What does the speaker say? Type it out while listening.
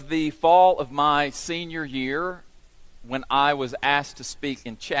the fall of my senior year when I was asked to speak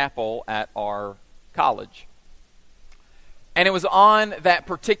in chapel at our college. And it was on that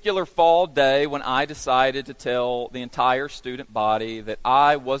particular fall day when I decided to tell the entire student body that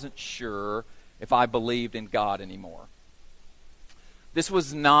I wasn't sure if I believed in God anymore. This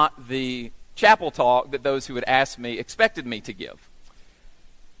was not the chapel talk that those who had asked me expected me to give.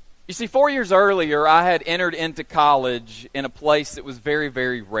 You see, 4 years earlier, I had entered into college in a place that was very,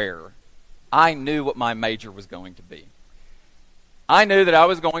 very rare. I knew what my major was going to be. I knew that I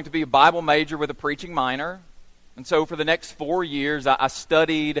was going to be a Bible major with a preaching minor. And so for the next 4 years, I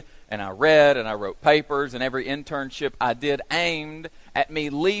studied and I read and I wrote papers, and every internship I did aimed at me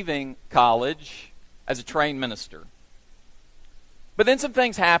leaving college as a trained minister. But then some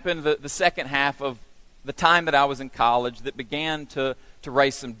things happened the second half of the time that I was in college that began to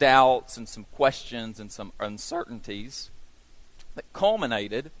raise some doubts and some questions and some uncertainties that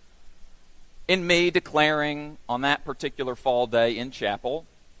culminated in me declaring on that particular fall day in chapel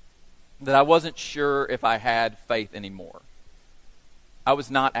that I wasn't sure if I had faith anymore. I was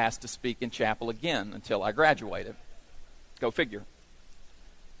not asked to speak in chapel again until I graduated. Go figure.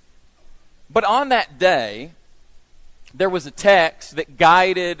 But on that day, there was a text that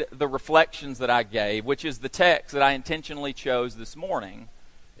guided the reflections that I gave, which is the text that I intentionally chose this morning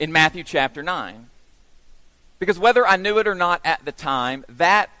in Matthew chapter 9. Because whether I knew it or not at the time,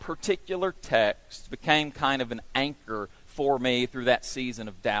 that particular text became kind of an anchor for me through that season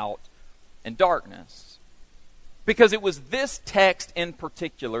of doubt and darkness. Because it was this text in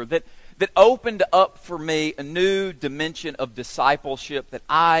particular that opened up for me a new dimension of discipleship that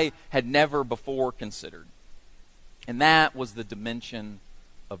I had never before considered. And that was the dimension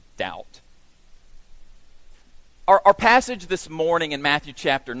of doubt. Our passage this morning in Matthew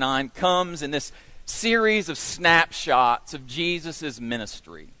chapter 9 comes in this series of snapshots of Jesus'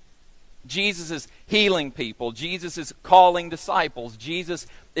 ministry. Jesus is healing people. Jesus is calling disciples. Jesus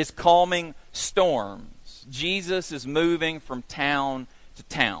is calming storms. Jesus is moving from town to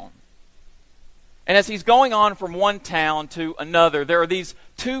town. And as he's going on from one town to another, there are these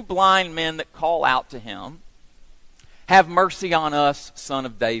two blind men that call out to him, "Have mercy on us, Son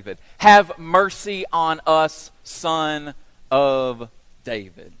of David. Have mercy on us, Son of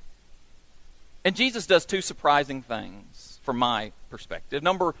David." And Jesus does two surprising things from my perspective.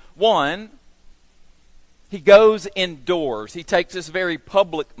 Number one, he goes indoors. He takes this very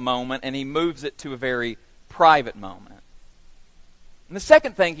public moment and he moves it to a very private moment. And the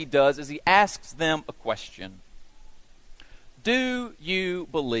second thing he does is he asks them a question. Do you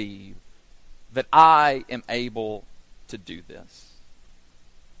believe that I am able to do this?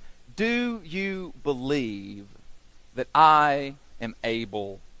 Do you believe that I am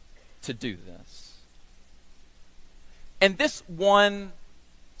able to do this? And this one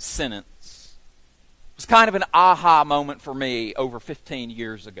sentence was kind of an aha moment for me over 15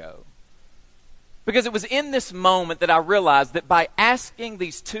 years ago. Because it was in this moment that I realized that by asking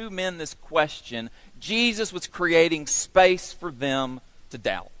these two men this question, Jesus was creating space for them to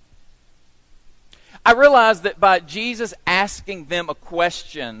doubt. I realized that by Jesus asking them a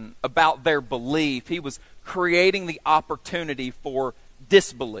question about their belief, he was creating the opportunity for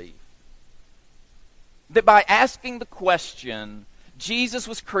disbelief. That by asking the question, Jesus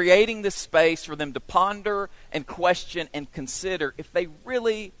was creating this space for them to ponder and question and consider if they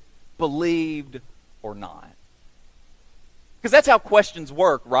really believed or not. Because that's how questions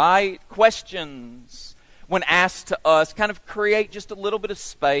work, right? Questions, when asked to us, kind of create just a little bit of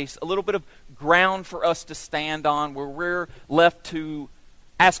space, a little bit of ground for us to stand on where we're left to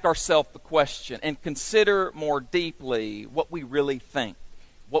ask ourselves the question and consider more deeply what we really think,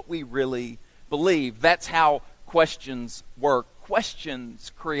 what we really believe. That's how questions work.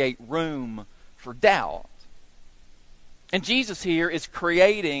 Questions create room for doubt. And Jesus here is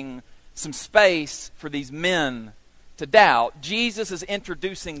creating some space for these men to doubt. Jesus is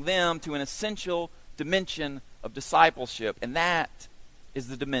introducing them to an essential dimension of discipleship, and that is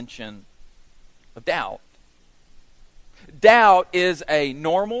the dimension of doubt. Doubt is a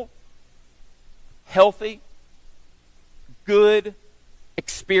normal, healthy, good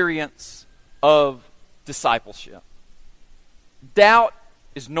experience of discipleship. Doubt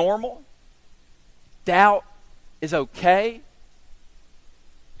is normal. Doubt is okay.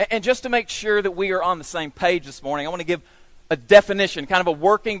 And just to make sure that we are on the same page this morning, I want to give a definition, kind of a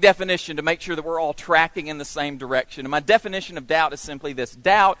working definition to make sure that we're all tracking in the same direction. And my definition of doubt is simply this.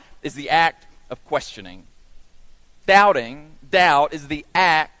 Doubt is the act of questioning. Doubt is the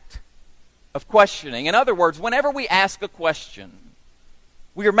act of questioning. In other words, whenever we ask a question,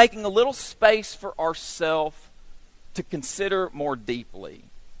 we are making a little space for ourselves to consider more deeply.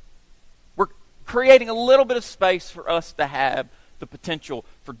 creating a little bit of space for us to have the potential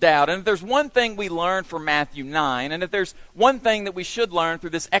for doubt. And if there's one thing we learn from Matthew 9, and if there's one thing that we should learn through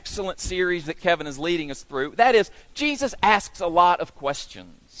this excellent series that Kevin is leading us through, that is, Jesus asks a lot of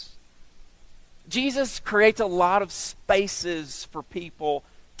questions. Jesus creates a lot of spaces for people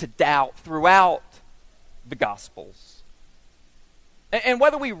to doubt throughout the Gospels. And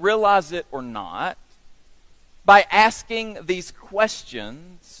whether we realize it or not, by asking these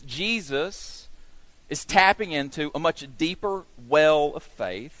questions, Jesus is tapping into a much deeper well of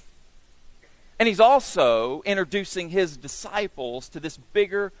faith. And he's also introducing his disciples to this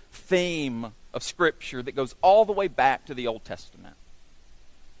bigger theme of Scripture that goes all the way back to the Old Testament.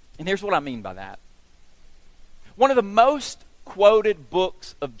 And here's what I mean by that. One of the most quoted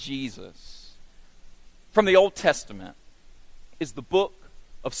books of Jesus from the Old Testament is the book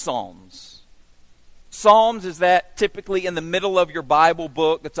of Psalms. Psalms is that typically in the middle of your Bible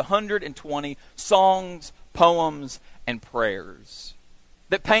book that's 120 songs, poems, and prayers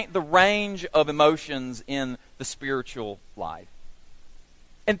that paint the range of emotions in the spiritual life.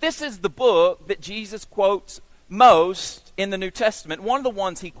 And this is the book that Jesus quotes most in the New Testament, one of the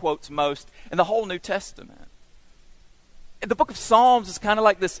ones he quotes most in the whole New Testament. And the book of Psalms is kind of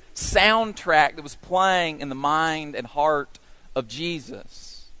like this soundtrack that was playing in the mind and heart of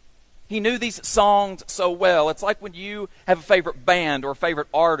Jesus. He knew these songs so well. It's like when you have a favorite band or a favorite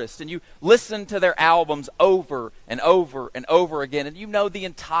artist and you listen to their albums over and over and over again, and you know the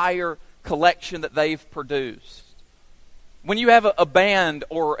entire collection that they've produced. When you have a band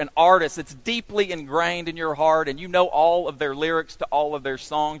or an artist that's deeply ingrained in your heart and you know all of their lyrics to all of their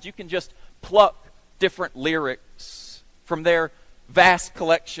songs, you can just pluck different lyrics from their vast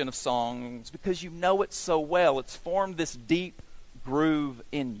collection of songs because you know it so well. It's formed this deep groove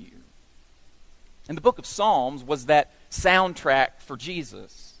in you. And the book of Psalms was that soundtrack for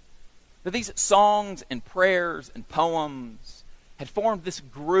Jesus. That these songs and prayers and poems had formed this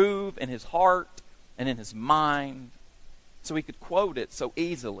groove in his heart and in his mind so he could quote it so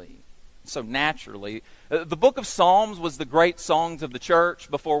easily, so naturally. The book of Psalms was the great songs of the church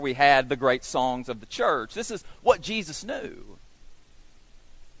before we had the great songs of the church. This is what Jesus knew.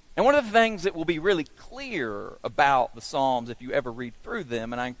 And one of the things that will be really clear about the Psalms if you ever read through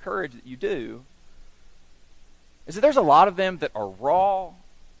them, and I encourage that you do, is that there's a lot of them that are raw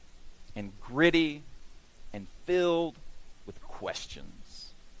and gritty and filled with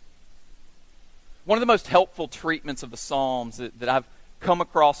questions. One of the most helpful treatments of the Psalms that I've come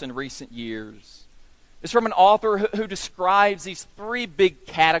across in recent years is from an author who describes these three big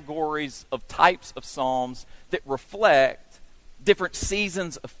categories of types of Psalms that reflect different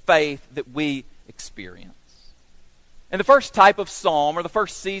seasons of faith that we experience. And the first type of Psalm, or the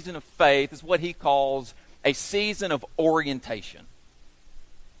first season of faith, is what he calls a season of orientation.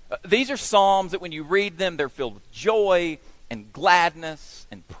 These are Psalms that when you read them, they're filled with joy and gladness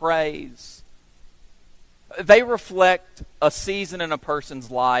and praise. They reflect a season in a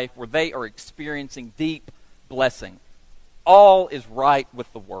person's life where they are experiencing deep blessing. All is right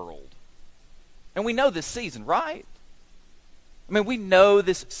with the world. And we know this season, right? I mean, we know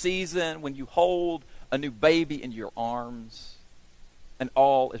this season when you hold a new baby in your arms and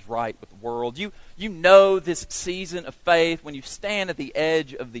all is right with the world. You know this season of faith when you stand at the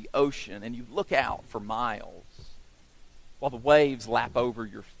edge of the ocean and you look out for miles while the waves lap over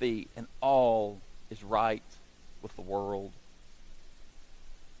your feet and all is right with the world.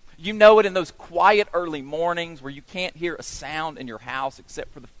 You know it in those quiet early mornings where you can't hear a sound in your house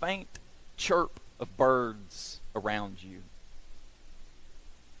except for the faint chirp of birds around you.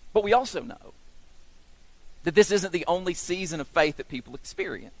 But we also know that this isn't the only season of faith that people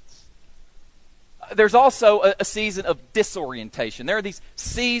experience. There's also a season of disorientation. There are these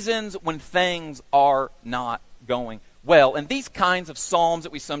seasons when things are not going well. And these kinds of psalms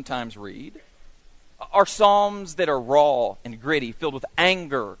that we sometimes read are psalms that are raw and gritty, filled with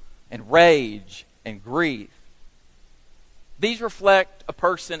anger and rage and grief. These reflect a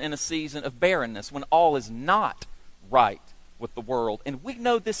person in a season of barrenness when all is not right with the world. And we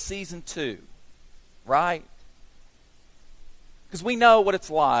know this season too, right? Because we know what it's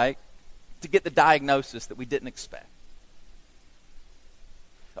like to get the diagnosis that we didn't expect.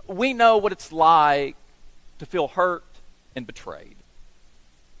 We know what it's like to feel hurt and betrayed.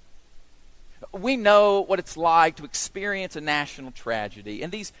 We know what it's like to experience a national tragedy.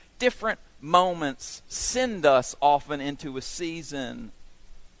 And these different moments send us often into a season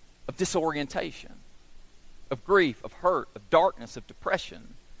of disorientation, of grief, of hurt, of darkness, of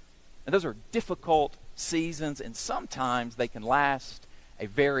depression. And those are difficult seasons, and sometimes they can last a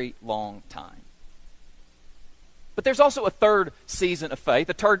very long time. But there's also a third season of faith,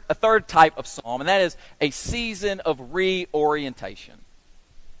 a third type of psalm, and that is a season of reorientation.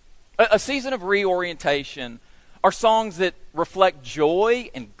 A season of reorientation are songs that reflect joy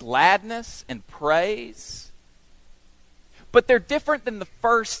and gladness and praise. But they're different than the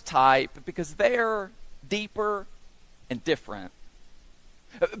first type because they're deeper and different.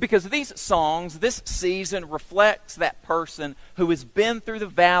 Because these songs, this season reflects that person who has been through the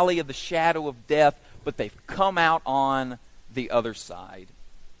valley of the shadow of death, but they've come out on the other side.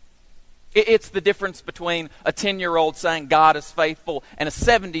 It's the difference between a 10-year-old saying God is faithful and a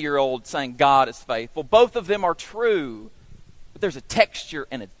 70-year-old saying God is faithful. Both of them are true, but there's a texture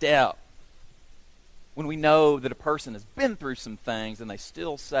and a depth when we know that a person has been through some things and they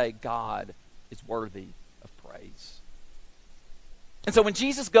still say God is worthy of praise. And so when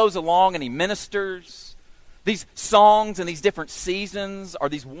Jesus goes along and he ministers, these songs and these different seasons are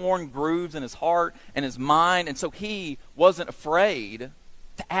these worn grooves in his heart and his mind. And so he wasn't afraid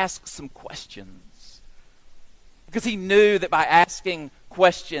to ask some questions. Because he knew that by asking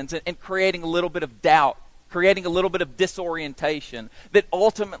questions and creating a little bit of doubt, creating a little bit of disorientation, that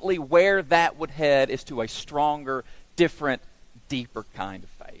ultimately where that would head is to a stronger, different, deeper kind of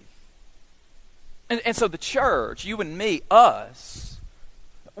faith. And so the church, you and me, us,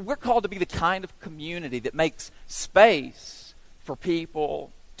 we're called to be the kind of community that makes space for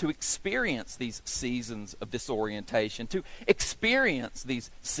people to experience these seasons of disorientation, to experience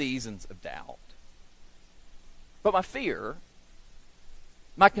these seasons of doubt. But my fear,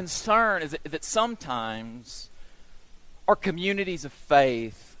 my concern is that sometimes our communities of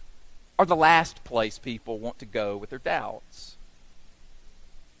faith are the last place people want to go with their doubts.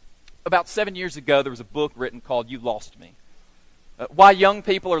 About 7 years ago, there was a book written called You Lost Me. Why young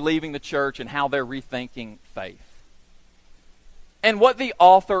people are leaving the church and how they're rethinking faith. And what the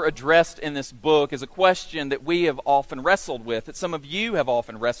author addressed in this book is a question that we have often wrestled with, that some of you have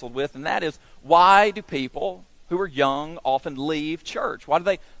often wrestled with, and that is, why do people who are young often leave church? Why do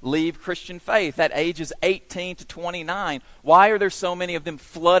they leave Christian faith at ages 18 to 29? Why are there so many of them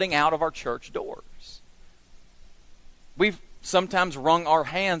flooding out of our church doors? We've sometimes wrung our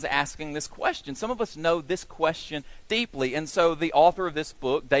hands asking this question. Some of us know this question deeply. And so the author of this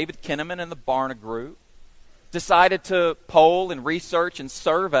book, David Kinnaman and the Barna Group, decided to poll and research and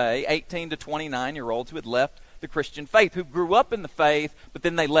survey 18 to 29-year-olds who had left the Christian faith, who grew up in the faith, but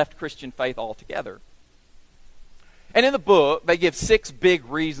then they left Christian faith altogether. And in the book, they give 6 big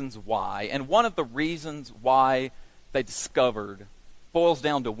reasons why. And one of the reasons why they discovered boils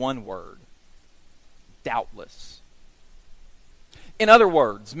down to one word: doubtless. In other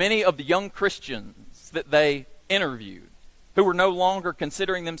words, many of the young Christians that they interviewed, who were no longer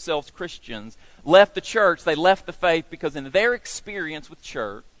considering themselves Christians, left the church. They left the faith because in their experience with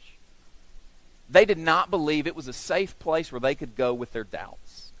church, they did not believe it was a safe place where they could go with their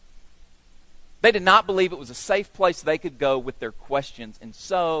doubts. They did not believe it was a safe place they could go with their questions, and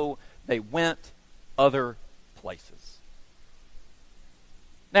so they went other places.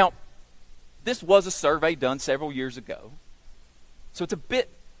 Now, this was a survey done several years ago, so it's a bit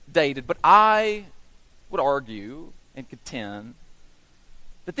dated, but I would argue and contend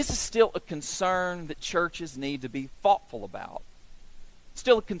that this is still a concern that churches need to be thoughtful about.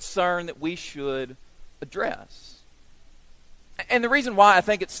 Still a concern that we should address. And the reason why I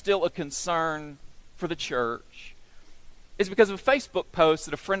think it's still a concern for the church is because of a Facebook post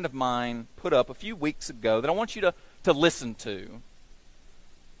that a friend of mine put up a few weeks ago that I want you to listen to.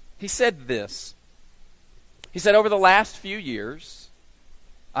 He said this. He said, over the last few years,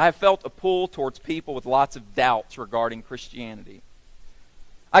 I have felt a pull towards people with lots of doubts regarding Christianity.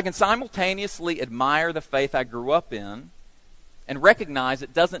 I can simultaneously admire the faith I grew up in and recognize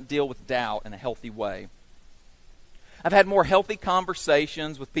it doesn't deal with doubt in a healthy way. I've had more healthy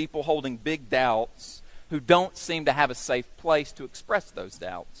conversations with people holding big doubts who don't seem to have a safe place to express those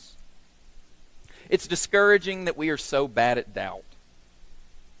doubts. It's discouraging that we are so bad at doubt,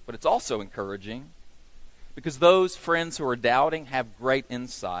 but it's also encouraging because those friends who are doubting have great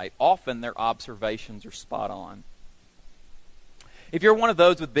insight. Often their observations are spot on. If you're one of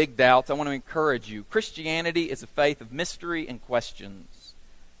those with big doubts, I want to encourage you. Christianity is a faith of mystery and questions.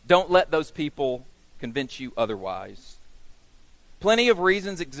 Don't let those people convince you otherwise. Plenty of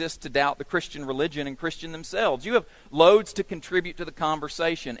reasons exist to doubt the Christian religion and Christian themselves. You have loads to contribute to the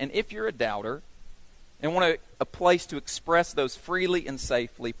conversation. And if you're a doubter and want a place to express those freely and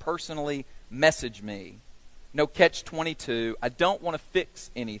safely, personally, message me. No catch-22. I don't want to fix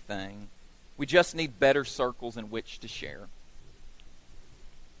anything. We just need better circles in which to share.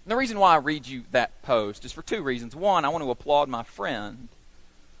 And the reason why I read you that post is for 2 reasons. One, I want to applaud my friend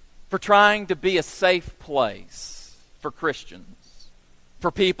for trying to be a safe place for Christians,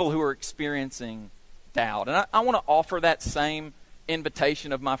 for people who are experiencing doubt. And I want to offer that same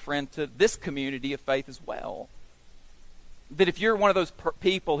invitation of my friend to this community of faith as well. That if you're one of those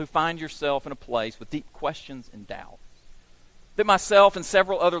people who find yourself in a place with deep questions and doubt, that myself and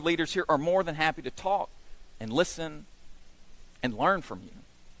several other leaders here are more than happy to talk and listen and learn from you.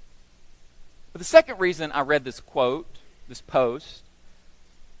 But the second reason I read this quote, this post,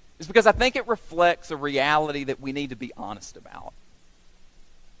 is because I think it reflects a reality that we need to be honest about.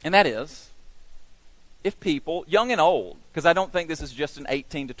 And that is, if people, young and old, because I don't think this is just an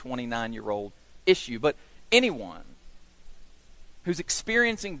 18 to 29-year-old issue, but anyone who's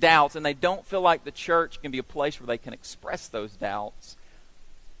experiencing doubts and they don't feel like the church can be a place where they can express those doubts,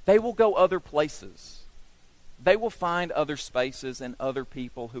 they will go other places. They will find other spaces and other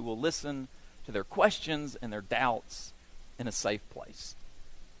people who will listen to their questions and their doubts in a safe place.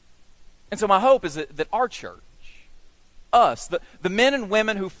 And so my hope is that our church, us, the men and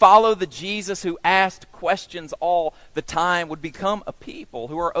women who follow the Jesus who asked questions all the time, would become a people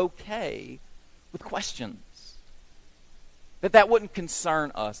who are okay with questions. That wouldn't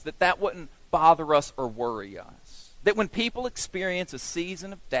concern us, that wouldn't bother us or worry us. That when people experience a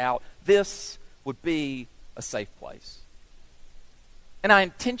season of doubt, this would be a safe place. And I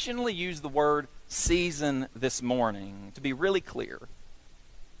intentionally use the word season this morning to be really clear.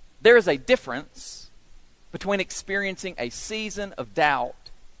 There is a difference between experiencing a season of doubt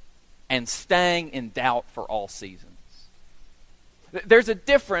and staying in doubt for all seasons. There's a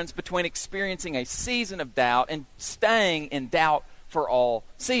difference between experiencing a season of doubt and staying in doubt for all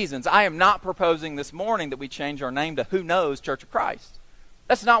seasons. I am not proposing this morning that we change our name to Who Knows Church of Christ.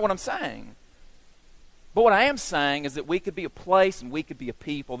 That's not what I'm saying. But what I am saying is that we could be a place and we could be a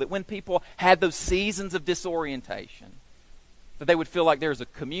people that when people had those seasons of disorientation, that they would feel like there's a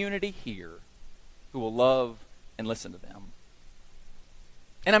community here who will love and listen to them.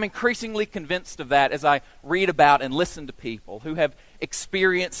 And I'm increasingly convinced of that as I read about and listen to people who have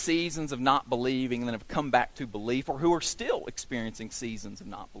experienced seasons of not believing and then have come back to belief, or who are still experiencing seasons of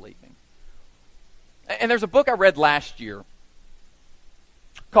not believing. And there's a book I read last year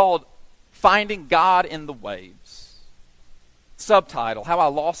called Finding God in the Waves. Subtitle, How I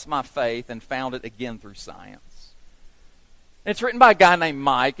Lost My Faith and Found It Again Through Science. It's written by a guy named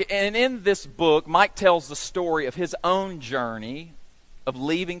Mike, and in this book, Mike tells the story of his own journey of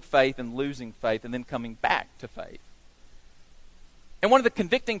leaving faith and losing faith and then coming back to faith. And one of the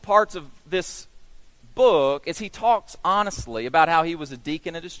convicting parts of this book is he talks honestly about how he was a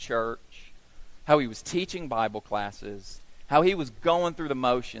deacon at his church, how he was teaching Bible classes, how he was going through the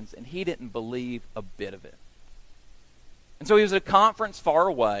motions, and he didn't believe a bit of it. And so he was at a conference far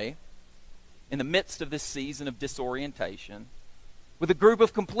away, in the midst of this season of disorientation, with a group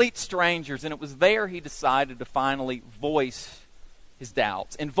of complete strangers, and it was there he decided to finally voice his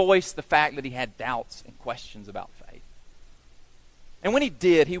doubts, and voice the fact that he had doubts and questions about faith. And when he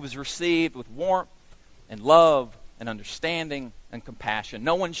did, he was received with warmth and love and understanding and compassion.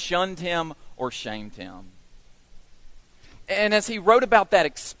 No one shunned him or shamed him. And as he wrote about that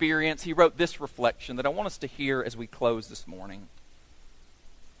experience, he wrote this reflection that I want us to hear as we close this morning.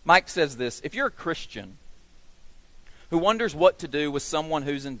 Mike says this: if you're a Christian who wonders what to do with someone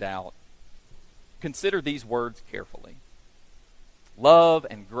who's in doubt, consider these words carefully. Love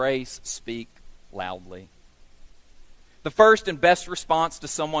and grace speak loudly. The first and best response to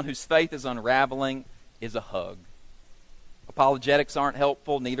someone whose faith is unraveling is a hug. Apologetics aren't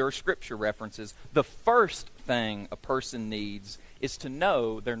helpful, neither are scripture references. The first thing a person needs is to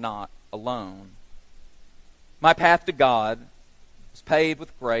know they're not alone. My path to God was paved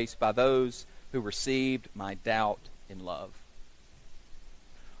with grace by those who received my doubt in love.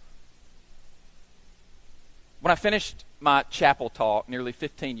 When I finished my chapel talk nearly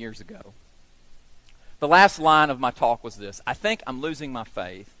 15 years ago, the last line of my talk was this: I think I'm losing my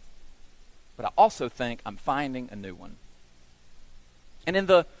faith, but I also think I'm finding a new one. And in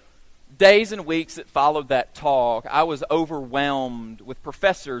the days and weeks that followed that talk, I was overwhelmed with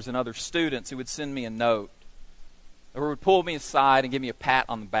professors and other students who would send me a note, or would pull me aside and give me a pat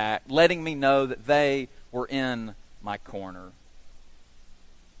on the back, letting me know that they were in my corner.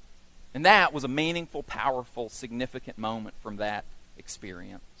 And that was a meaningful, powerful, significant moment from that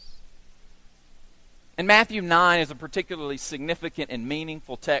experience. And Matthew 9 is a particularly significant and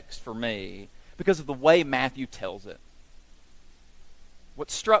meaningful text for me because of the way Matthew tells it. What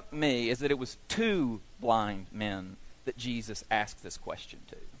struck me is that it was two blind men that Jesus asked this question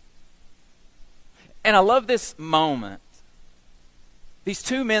to. And I love this moment. These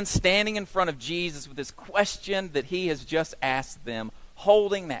two men standing in front of Jesus with this question that he has just asked them,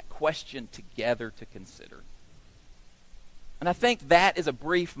 holding that question together to consider. And I think that is a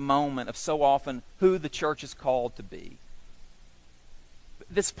brief moment of so often who the church is called to be.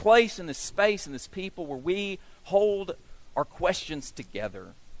 This place and this space and this people where we hold our questions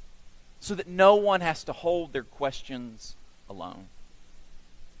together so that no one has to hold their questions alone.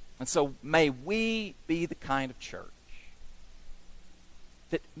 And so may we be the kind of church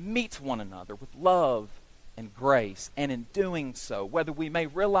that meets one another with love and grace, and in doing so, whether we may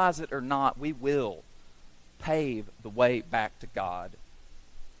realize it or not, we will pave the way back to God.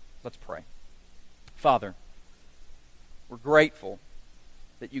 Let's pray. Father, we're grateful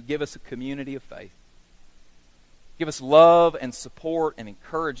that you give us a community of faith. Give us love and support and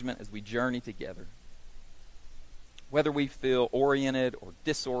encouragement as we journey together. Whether we feel oriented or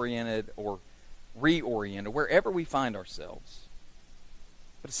disoriented or reoriented, wherever we find ourselves.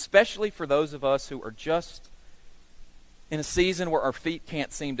 But especially for those of us who are just in a season where our feet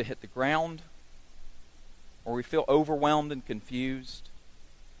can't seem to hit the ground, or we feel overwhelmed and confused,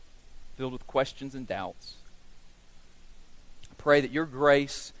 filled with questions and doubts. I pray that your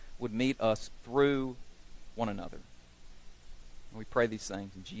grace would meet us through one another. And we pray these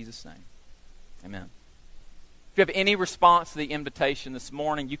things in Jesus' name. Amen. If you have any response to the invitation this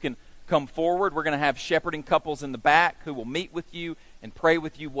morning, you can come forward. We're going to have shepherding couples in the back who will meet with you and pray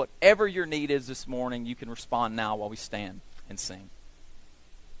with you. Whatever your need is this morning, you can respond now while we stand and sing.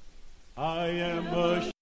 I am a